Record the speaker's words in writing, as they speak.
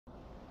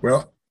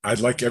Well,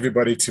 I'd like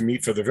everybody to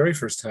meet for the very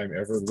first time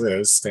ever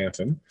Liz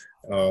Stanton.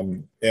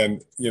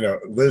 And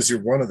Liz, you're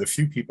one of the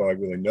few people I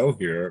really know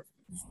here,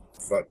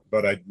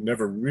 but I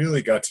never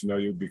really got to know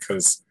you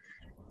because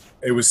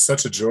it was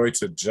such a joy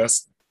to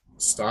just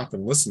stop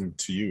and listen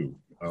to you,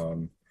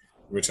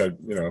 which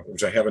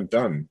I haven't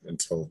done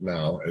until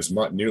now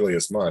nearly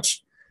as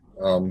much.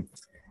 Um,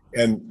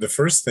 and the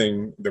first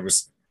thing that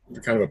was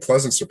kind of a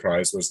pleasant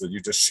surprise was that you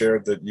just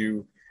shared that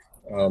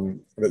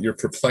you're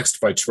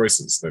perplexed by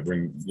choices, that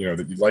when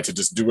that you'd like to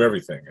just do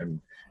everything,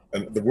 and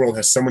the world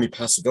has so many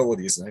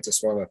possibilities, and I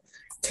just want to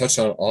touch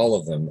on all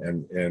of them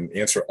and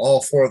answer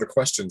all four of the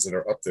questions that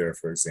are up there,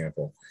 for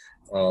example.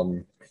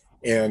 Um,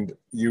 and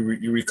you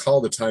recall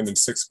the time in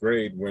sixth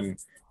grade when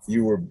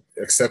you were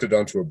accepted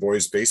onto a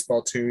boys'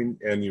 baseball team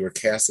and you were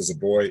cast as a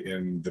boy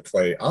in the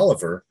play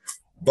Oliver,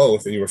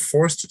 both, and you were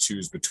forced to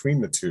choose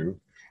between the two.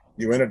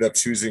 You ended up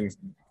choosing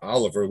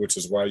Oliver, which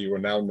is why you are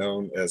now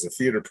known as a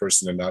theater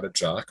person and not a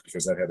jock,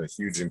 because that had a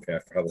huge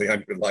impact probably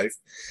on your life.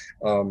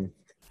 Um,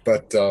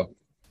 but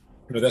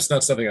that's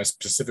not something I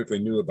specifically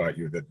knew about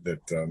you.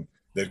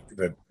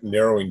 That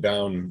narrowing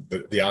down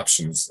the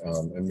options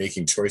and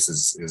making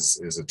choices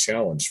is a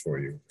challenge for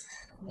you.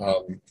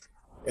 Um,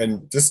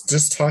 and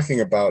just talking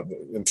about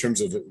in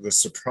terms of the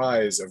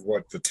surprise of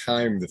what the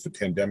time that the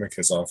pandemic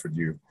has offered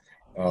you,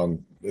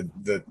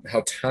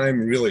 how time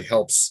really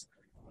helps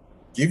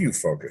give you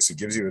focus. It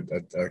gives you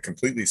a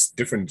completely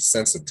different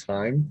sense of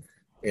time,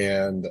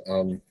 and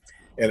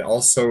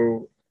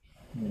also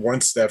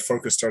once that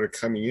focus started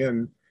coming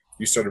in,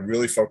 you started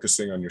really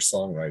focusing on your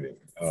songwriting.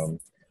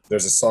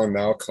 There's a song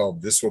now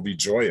called "This Will Be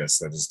Joyous"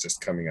 that is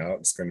just coming out.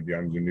 It's going to be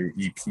on your new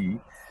EP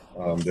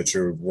that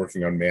you're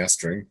working on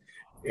mastering.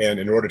 And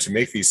in order to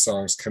make these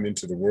songs come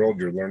into the world,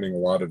 you're learning a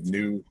lot of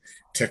new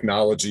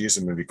technologies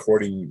in the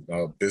recording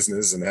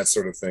business and that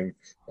sort of thing,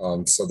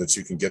 so that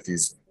you can get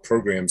these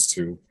programs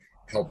to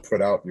help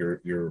put out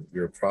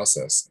your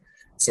process.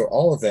 So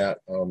all of that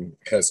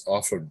has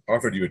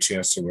offered you a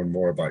chance to learn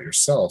more about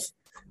yourself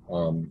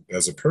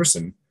as a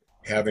person,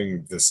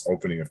 having this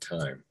opening of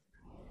time.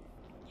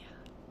 Yeah.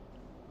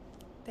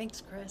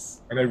 Thanks,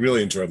 Chris. And I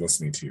really enjoyed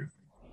listening to you.